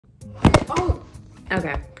Oh,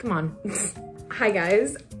 okay, come on. Hi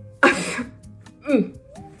guys.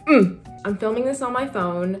 I'm filming this on my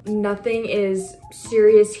phone. Nothing is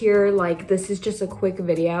serious here. Like, this is just a quick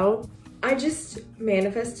video. I just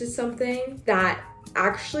manifested something that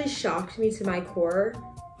actually shocked me to my core.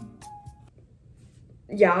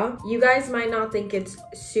 Yeah, you guys might not think it's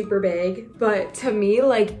super big, but to me,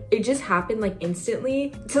 like, it just happened like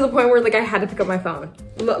instantly to the point where like I had to pick up my phone.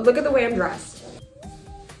 Look at the way I'm dressed.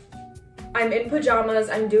 I'm in pajamas,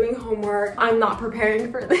 I'm doing homework. I'm not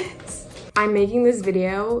preparing for this. I'm making this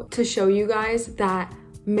video to show you guys that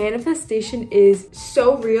manifestation is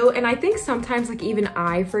so real, and I think sometimes like even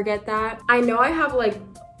I forget that. I know I have like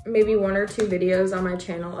maybe 1 or 2 videos on my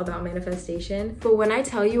channel about manifestation, but when I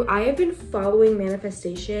tell you I have been following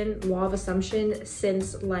manifestation, law of assumption,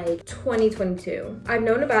 since like 2022. I've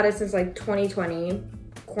known about it since like 2020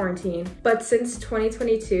 quarantine, but since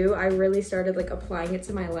 2022 I really started like applying it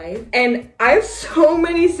to my life, and I have so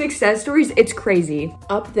many success stories. It's crazy.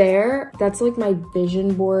 Up there, that's like my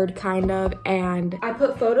vision board kind of, and I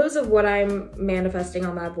put photos of what I'm manifesting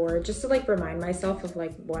on that board just to like remind myself of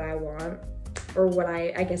like what I want, or what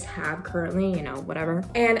I guess have currently, you know, whatever.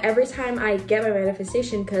 And every time I get my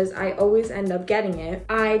manifestation, because I always end up getting it,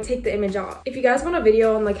 I take the image off. If you guys want a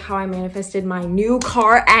video on like how I manifested my new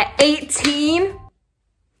car at 18,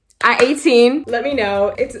 let me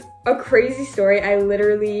know. It's a crazy story. I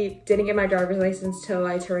literally didn't get my driver's license till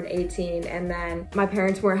I turned 18, and then my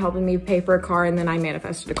parents weren't helping me pay for a car, and then I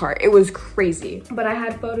manifested a car. It was crazy. But I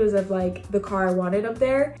had photos of like the car I wanted up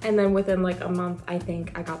there, and then within like a month, I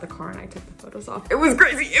think I got the car and I took the photos off. It was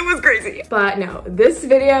crazy, it was crazy. But no, this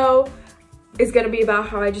video is gonna be about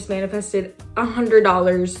how I just manifested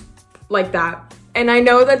 $100 like that. And I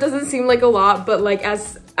know that doesn't seem like a lot, but like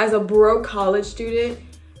as a broke college student,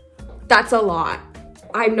 that's a lot.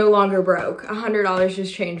 I'm no longer broke. $100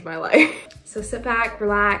 just changed my life. So sit back,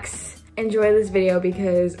 relax, enjoy this video,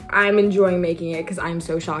 because I'm enjoying making it, because I'm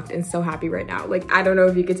so shocked and so happy right now. Like, I don't know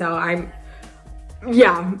if you could tell,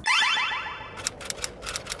 yeah.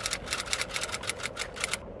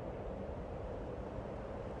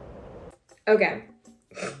 Okay.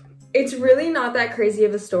 It's really not that crazy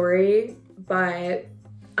of a story, but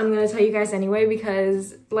I'm gonna tell you guys anyway,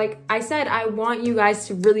 because like I said, I want you guys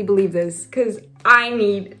to really believe this, because I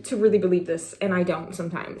need to really believe this, and I don't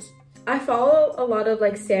sometimes. I follow a lot of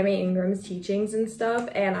like Sammy Ingram's teachings and stuff,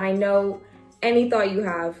 and I know any thought you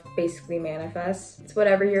have basically manifests. It's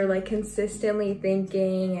whatever you're like consistently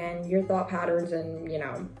thinking, and your thought patterns, and you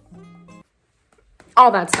know, all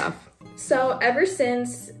that stuff. So ever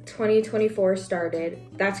since 2024 started,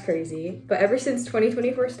 that's crazy, but ever since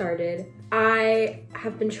 2024 started, I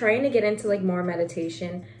have been trying to get into like more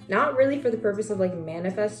meditation, not really for the purpose of like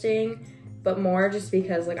manifesting, but more just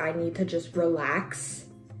because like I need to just relax,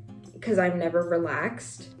 because I've never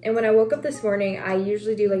relaxed. And when I woke up this morning, I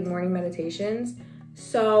usually do like morning meditations.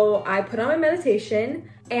 So I put on my meditation,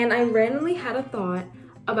 and I randomly had a thought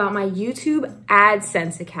about my YouTube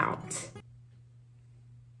AdSense account.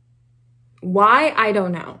 Why? I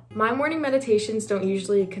don't know. My morning meditations don't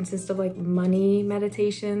usually consist of like money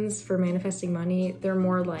meditations for manifesting money. They're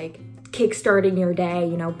more like kickstarting your day,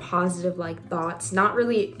 you know, positive like thoughts, not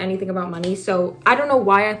really anything about money. So I don't know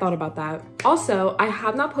why I thought about that. Also, I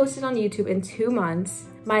have not posted on YouTube in 2 months.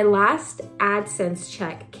 My last AdSense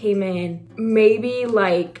check came in maybe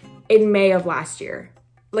like in May of last year.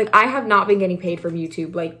 Like, I have not been getting paid from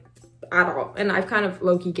YouTube like at all, and I've kind of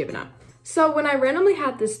low-key given up. So when I randomly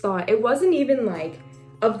had this thought, it wasn't even like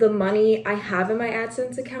of the money I have in my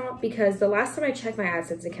AdSense account, because the last time I checked my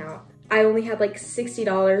AdSense account, I only had like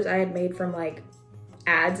 $60 I had made from like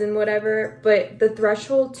ads and whatever, but the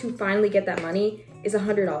threshold to finally get that money is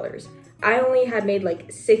 $100. I only had made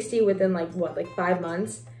like 60 within like what, like 5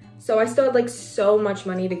 months. So I still had like so much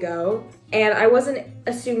money to go, and I wasn't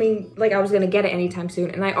assuming like I was gonna get it anytime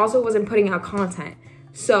soon, and I also wasn't putting out content.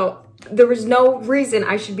 So there was no reason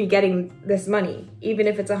I should be getting this money, even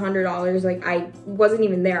if it's $100. Like, I wasn't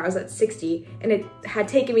even there. I was at 60, and it had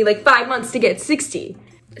taken me like 5 months to get 60.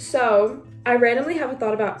 So I randomly have a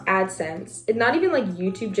thought about AdSense, and not even like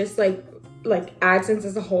YouTube, just like AdSense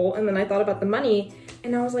as a whole. And then I thought about the money,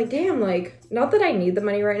 and I was like, damn, like, not that I need the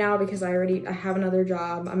money right now, because I have another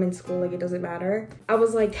job, I'm in school, like it doesn't matter. I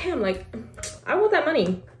was like, damn, like, I want that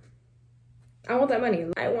money. I want that money.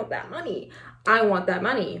 I want that money. I want that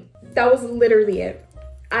money. That was literally it.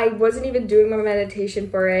 I wasn't even doing my meditation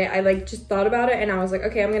for it. I like just thought about it, and I was like,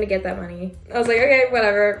 okay, I'm gonna get that money. I was like, okay,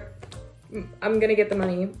 whatever. I'm gonna get the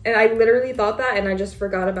money. And I literally thought that, and I just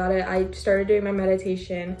forgot about it. I started doing my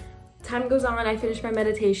meditation. Time goes on, I finish my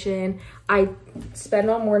meditation. I spend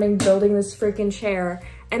all morning building this freaking chair,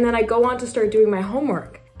 And then I go on to start doing my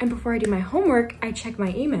homework. And before I do my homework, I check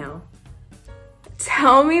my email.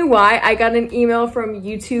 Tell me why I got an email from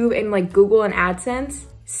YouTube and like Google and AdSense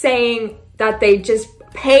saying that they just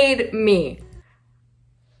paid me.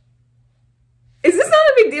 Is this not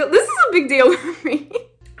a big deal? This is a big deal for me.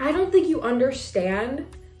 I don't think you understand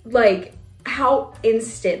like how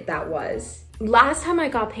instant that was. Last time I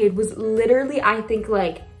got paid was literally, I think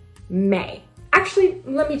like May. Actually,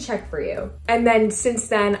 let me check for you. And then since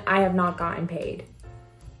then, I have not gotten paid.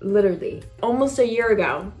 Literally, almost a year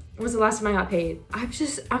ago was the last time I got paid. I'm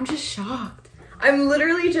just shocked. I'm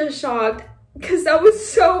literally just shocked because that was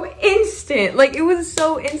so instant. Like, it was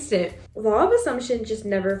so instant. Law of assumption just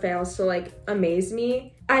never fails to like amaze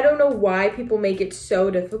me. I don't know why people make it so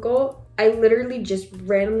difficult. I literally just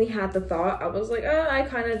randomly had the thought. I was like, oh, I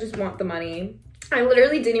kind of just want the money. I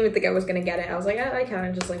literally didn't even think I was gonna get it. I was like, I kind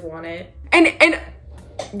of just like want it. And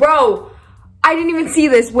bro, I didn't even see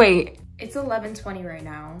this. Wait, it's 11:20 right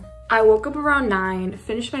now. I woke up around 9,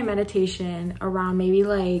 finished my meditation around maybe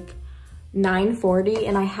like 9:40,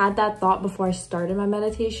 and I had that thought before I started my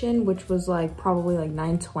meditation, which was like probably like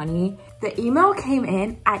 9:20. The email came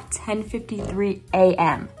in at 10:53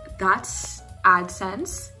 a.m. That's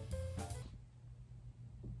AdSense.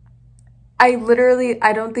 I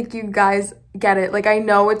don't think you guys get it. Like, I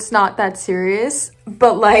know it's not that serious,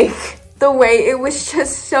 but like the way it was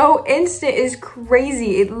just so instant is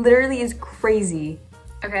crazy. It literally is crazy.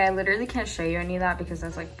 Okay, I literally can't show you any of that because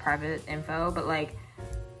that's like private info, but like,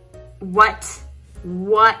 what?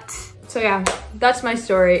 So yeah, that's my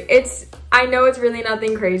story. I know it's really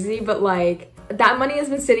nothing crazy, but like that money has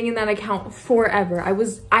been sitting in that account forever.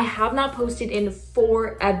 I have not posted in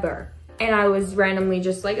forever. And I was randomly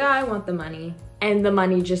just like, oh, I want the money. And the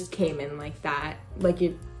money just came in like that. Like,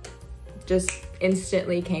 it just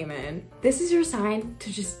instantly came in. This is your sign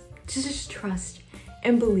to just trust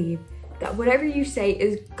and believe that whatever you say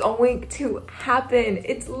is going to happen.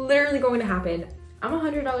 It's literally going to happen. I'm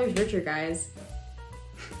 $100 richer, guys.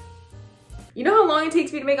 You know how long it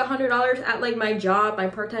takes me to make $100 at like my job, my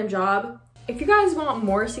part-time job? If you guys want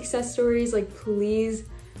more success stories, like please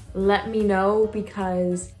let me know,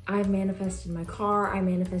 because I've manifested my car, I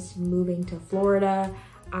manifested moving to Florida,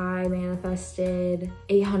 I manifested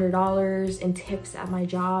 $800 in tips at my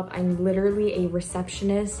job. I'm literally a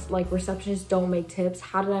receptionist. Like, receptionists don't make tips.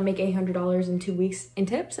 How did I make $800 in 2 weeks in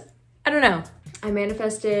tips? I don't know. I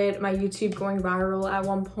manifested my YouTube going viral at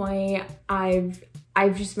one point. I've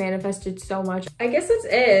just manifested so much. I guess that's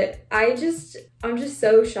it. I'm just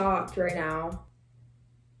so shocked right now.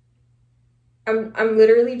 I'm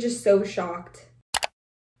literally just so shocked.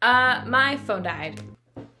 My phone died.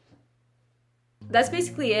 That's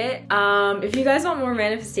basically it. If you guys want more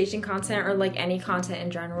manifestation content or like any content in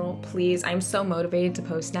general, please, I'm so motivated to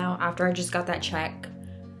post now after I just got that check.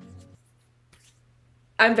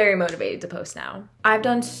 I'm very motivated to post now. I've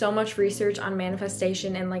done so much research on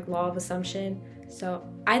manifestation and like law of assumption. So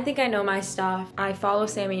I think I know my stuff. I follow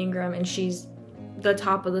Sammy Ingram and she's the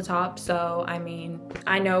top of the top. So, I mean,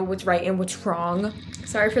 I know what's right and what's wrong.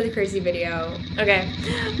 Sorry for the crazy video. Okay,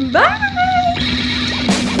 bye!